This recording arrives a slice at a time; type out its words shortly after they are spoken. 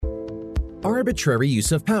Arbitrary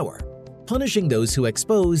use of power, punishing those who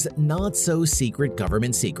expose not-so-secret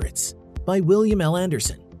government secrets, by William L.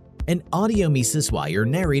 Anderson, an audio Mises Wire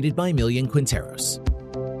narrated by Millian Quinteros.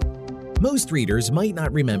 Most readers might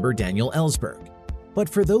not remember Daniel Ellsberg, but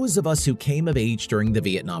for those of us who came of age during the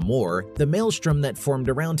Vietnam War, the maelstrom that formed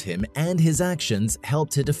around him and his actions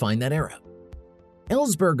helped to define that era.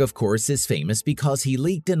 Ellsberg, of course, is famous because he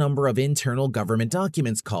leaked a number of internal government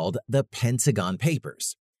documents called the Pentagon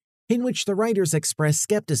Papers, in which the writers expressed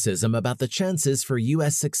skepticism about the chances for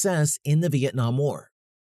U.S. success in the Vietnam War.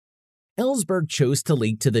 Ellsberg chose to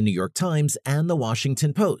leak to the New York Times and the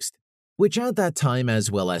Washington Post, which at that time as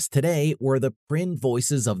well as today were the print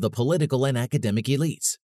voices of the political and academic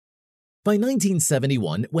elites. By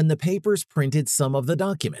 1971, when the papers printed some of the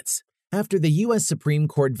documents, after the U.S. Supreme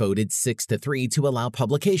Court voted 6-3 to allow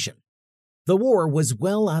publication, the war was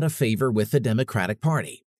well out of favor with the Democratic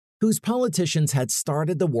Party, whose politicians had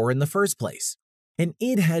started the war in the first place, and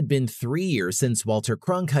it had been 3 years since Walter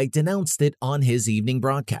Cronkite denounced it on his evening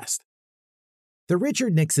broadcast. The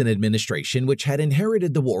Richard Nixon administration, which had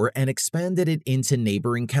inherited the war and expanded it into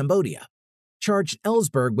neighboring Cambodia, charged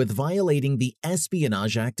Ellsberg with violating the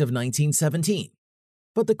Espionage Act of 1917,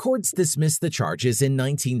 but the courts dismissed the charges in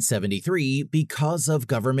 1973 because of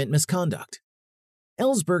government misconduct.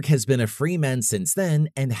 Ellsberg has been a free man since then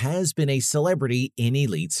and has been a celebrity in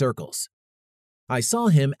elite circles. I saw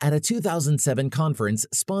him at a 2007 conference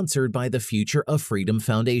sponsored by the Future of Freedom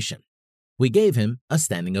Foundation. We gave him a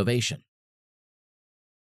standing ovation.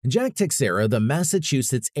 Jack Teixeira, the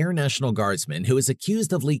Massachusetts Air National Guardsman who is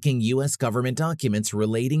accused of leaking U.S. government documents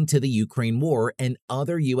relating to the Ukraine war and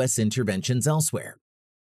other U.S. interventions elsewhere,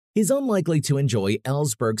 is unlikely to enjoy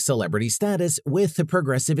Ellsberg's celebrity status with the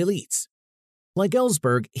progressive elites. Like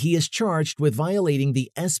Ellsberg, he is charged with violating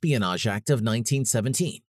the Espionage Act of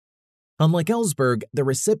 1917. Unlike Ellsberg, the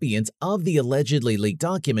recipient of the allegedly leaked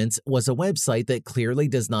documents was a website that clearly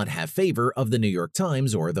does not have favor of the New York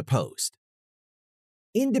Times or the Post.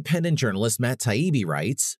 Independent journalist Matt Taibbi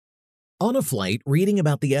writes, on a flight reading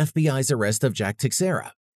about the FBI's arrest of Jack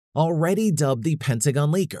Teixeira, already dubbed the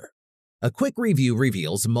Pentagon leaker, a quick review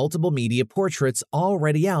reveals multiple media portraits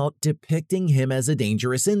already out depicting him as a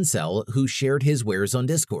dangerous incel who shared his wares on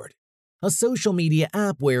Discord, a social media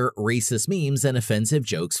app where racist memes and offensive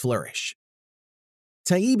jokes flourish.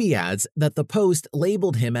 Taibbi adds that the Post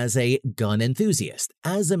labeled him as a gun enthusiast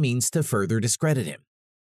as a means to further discredit him.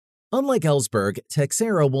 Unlike Ellsberg,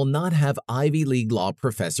 Teixeira will not have Ivy League law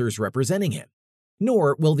professors representing him,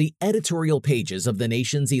 nor will the editorial pages of the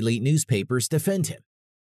nation's elite newspapers defend him.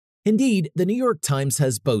 Indeed, the New York Times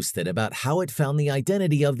has boasted about how it found the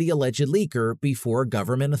identity of the alleged leaker before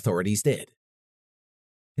government authorities did.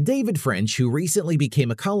 David French, who recently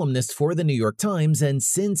became a columnist for the New York Times and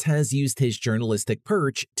since has used his journalistic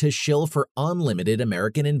perch to shill for unlimited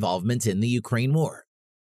American involvement in the Ukraine war,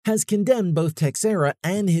 has condemned both Teixeira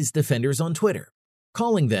and his defenders on Twitter,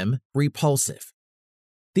 calling them repulsive.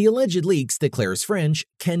 The alleged leaks, declares French,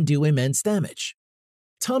 can do immense damage.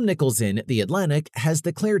 Tom Nichols in The Atlantic has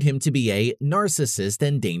declared him to be a narcissist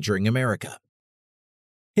endangering America.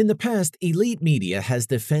 In the past, elite media has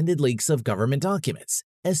defended leaks of government documents,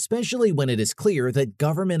 especially when it is clear that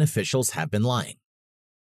government officials have been lying.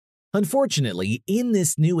 Unfortunately, in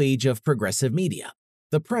this new age of progressive media,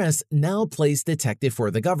 the press now plays detective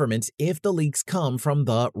for the government if the leaks come from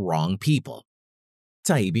the wrong people.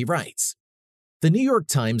 Taibbi writes, the New York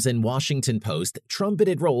Times and Washington Post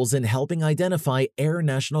trumpeted roles in helping identify Air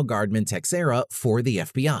National Guardman Teixeira for the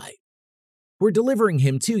FBI. We're delivering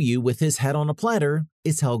him to you with his head on a platter,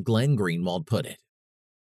 is how Glenn Greenwald put it.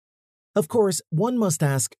 Of course, one must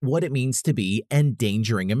ask what it means to be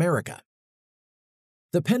endangering America.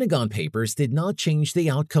 The Pentagon Papers did not change the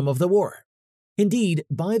outcome of the war. Indeed,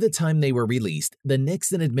 by the time they were released, the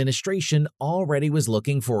Nixon administration already was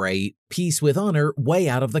looking for a peace with honor way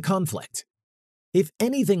out of the conflict. If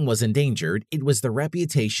anything was endangered, it was the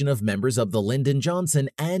reputation of members of the Lyndon Johnson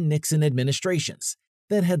and Nixon administrations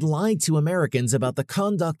that had lied to Americans about the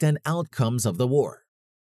conduct and outcomes of the war.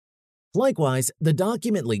 Likewise, the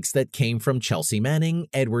document leaks that came from Chelsea Manning,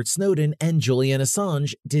 Edward Snowden, and Julian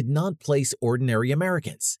Assange did not place ordinary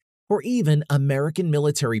Americans, or even American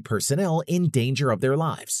military personnel, in danger of their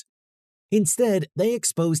lives. Instead, they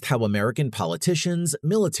exposed how American politicians,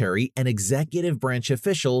 military, and executive branch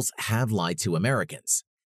officials have lied to Americans,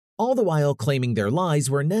 all the while claiming their lies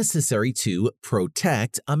were necessary to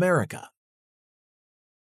protect America.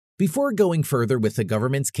 Before going further with the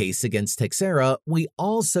government's case against Teixeira, we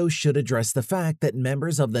also should address the fact that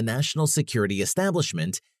members of the national security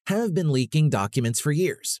establishment have been leaking documents for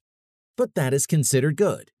years. But that is considered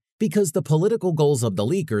good, because the political goals of the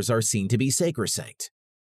leakers are seen to be sacrosanct.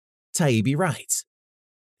 Taibbi writes,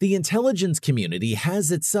 "The intelligence community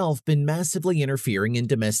has itself been massively interfering in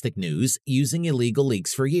domestic news using illegal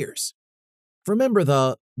leaks for years. Remember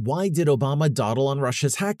the 'Why did Obama dawdle on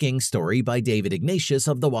Russia's hacking?' story by David Ignatius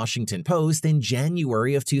of The Washington Post in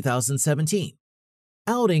January of 2017,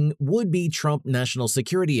 outing would-be Trump National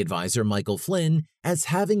Security Advisor Michael Flynn as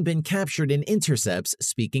having been captured in intercepts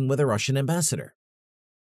speaking with a Russian ambassador.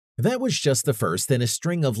 That was just the first in a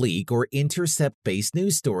string of leak or intercept-based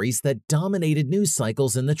news stories that dominated news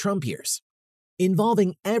cycles in the Trump years,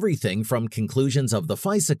 involving everything from conclusions of the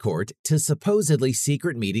FISA court to supposedly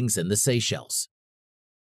secret meetings in the Seychelles.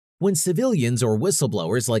 When civilians or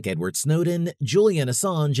whistleblowers like Edward Snowden, Julian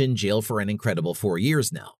Assange in jail for an incredible 4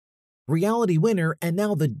 years now, Reality Winner and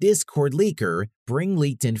now the Discord leaker bring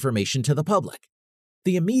leaked information to the public,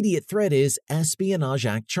 the immediate threat is Espionage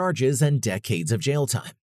Act charges and decades of jail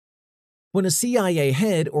time. When a CIA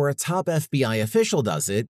head or a top FBI official does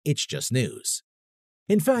it, it's just news.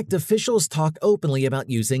 In fact, officials talk openly about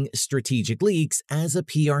using strategic leaks as a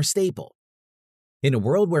PR staple. In a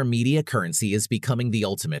world where media currency is becoming the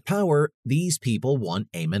ultimate power, these people want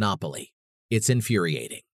a monopoly. It's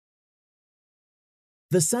infuriating.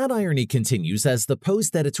 The sad irony continues as the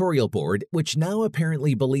Post editorial board, which now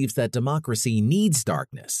apparently believes that democracy needs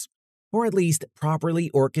darkness, or at least properly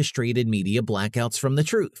orchestrated media blackouts from the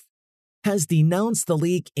truth, has denounced the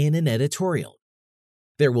leak in an editorial.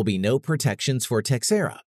 There will be no protections for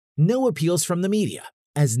Teixeira, no appeals from the media,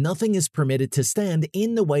 as nothing is permitted to stand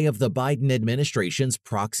in the way of the Biden administration's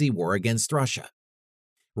proxy war against Russia,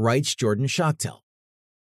 writes Jordan Schachtel.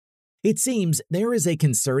 It seems there is a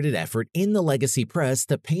concerted effort in the legacy press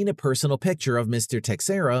to paint a personal picture of Mr.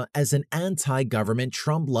 Teixeira as an anti-government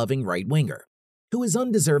Trump-loving right-winger, who is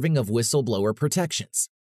undeserving of whistleblower protections.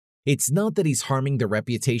 It's not that he's harming the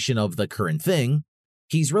reputation of the current thing.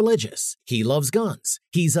 He's religious. He loves guns.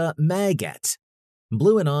 He's a maggot.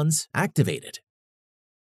 Blue Anons activated.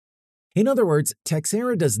 In other words,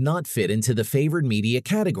 Teixeira does not fit into the favored media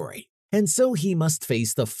category, and so he must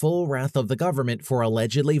face the full wrath of the government for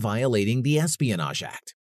allegedly violating the Espionage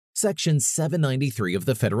Act, Section 793 of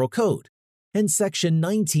the Federal Code, and Section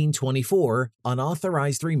 1924,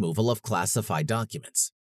 unauthorized removal of classified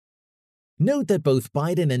documents. Note that both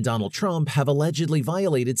Biden and Donald Trump have allegedly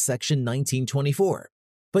violated Section 1924,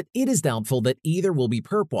 but it is doubtful that either will be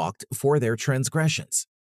perp-walked for their transgressions.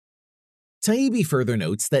 Taibbi further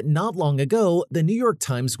notes that not long ago, the New York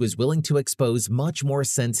Times was willing to expose much more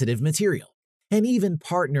sensitive material and even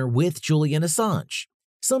partner with Julian Assange,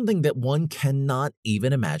 something that one cannot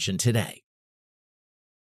even imagine today.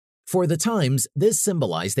 For the Times, this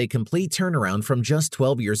symbolized a complete turnaround from just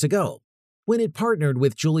 12 years ago, when it partnered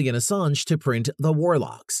with Julian Assange to print The War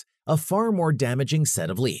Logs, a far more damaging set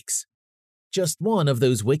of leaks. Just one of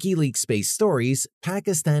those WikiLeaks-based stories,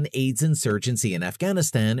 Pakistan aids insurgency in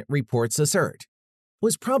Afghanistan, reports assert,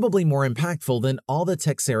 was probably more impactful than all the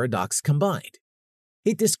Teixeira docs combined.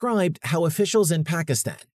 It described how officials in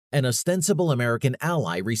Pakistan, an ostensible American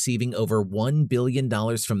ally receiving over $1 billion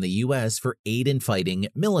from the U.S. for aid in fighting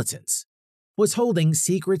militants, was holding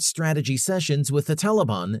secret strategy sessions with the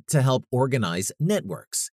Taliban to help organize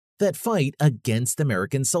networks that fight against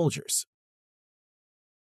American soldiers.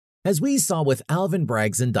 As we saw with Alvin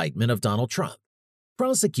Bragg's indictment of Donald Trump,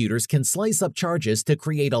 prosecutors can slice up charges to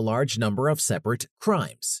create a large number of separate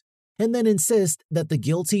crimes, and then insist that the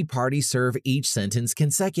guilty party serve each sentence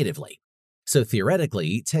consecutively. So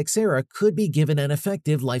theoretically, Teixeira could be given an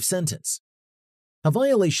effective life sentence. A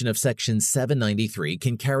violation of Section 793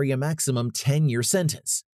 can carry a maximum 10-year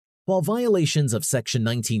sentence, while violations of Section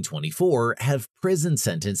 1924 have prison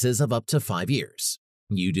sentences of up to 5 years.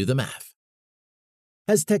 You do the math.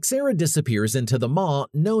 As Teixeira disappears into the maw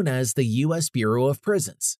known as the U.S. Bureau of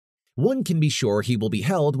Prisons, one can be sure he will be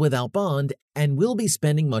held without bond and will be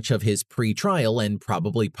spending much of his pre-trial and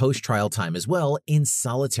probably post-trial time as well in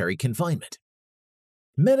solitary confinement.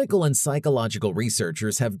 Medical and psychological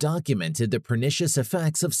researchers have documented the pernicious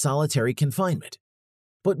effects of solitary confinement,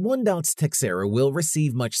 but one doubts Teixeira will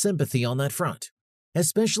receive much sympathy on that front,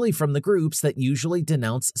 especially from the groups that usually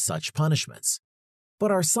denounce such punishments,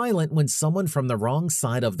 but are silent when someone from the wrong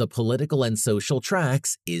side of the political and social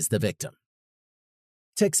tracks is the victim.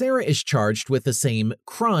 Teixeira is charged with the same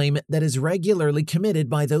crime that is regularly committed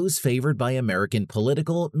by those favored by American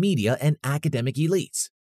political, media, and academic elites.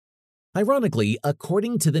 Ironically,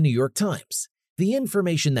 according to the New York Times, the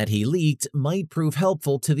information that he leaked might prove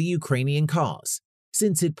helpful to the Ukrainian cause,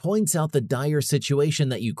 since it points out the dire situation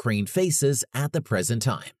that Ukraine faces at the present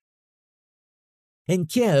time. In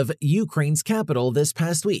Kiev, Ukraine's capital this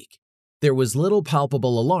past week, There was little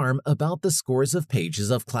palpable alarm about the scores of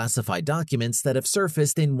pages of classified documents that have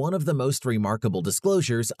surfaced in one of the most remarkable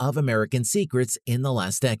disclosures of American secrets in the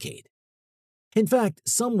last decade. In fact,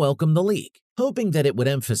 some welcomed the leak, hoping that it would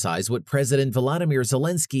emphasize what President Volodymyr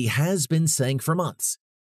Zelensky has been saying for months,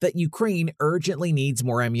 that Ukraine urgently needs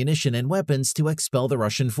more ammunition and weapons to expel the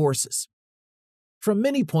Russian forces. From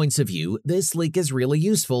many points of view, this leak is really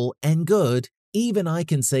useful and good, even I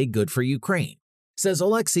can say good for Ukraine, says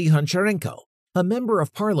Oleksiy Honcharenko, a member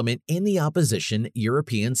of parliament in the opposition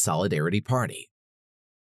European Solidarity Party.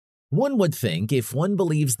 One would think, if one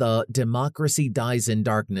believes the "democracy dies in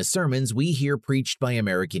darkness" sermons we hear preached by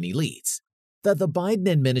American elites, that the Biden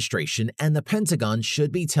administration and the Pentagon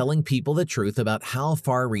should be telling people the truth about how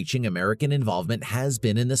far-reaching American involvement has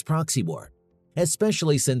been in this proxy war,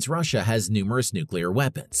 especially since Russia has numerous nuclear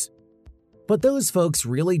weapons. But those folks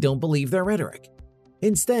really don't believe their rhetoric.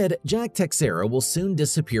 Instead, Jack Teixeira will soon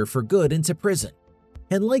disappear for good into prison.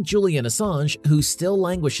 And like Julian Assange, who still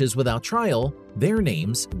languishes without trial, their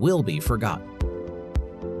names will be forgotten.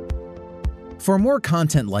 For more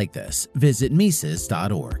content like this, visit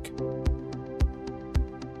Mises.org.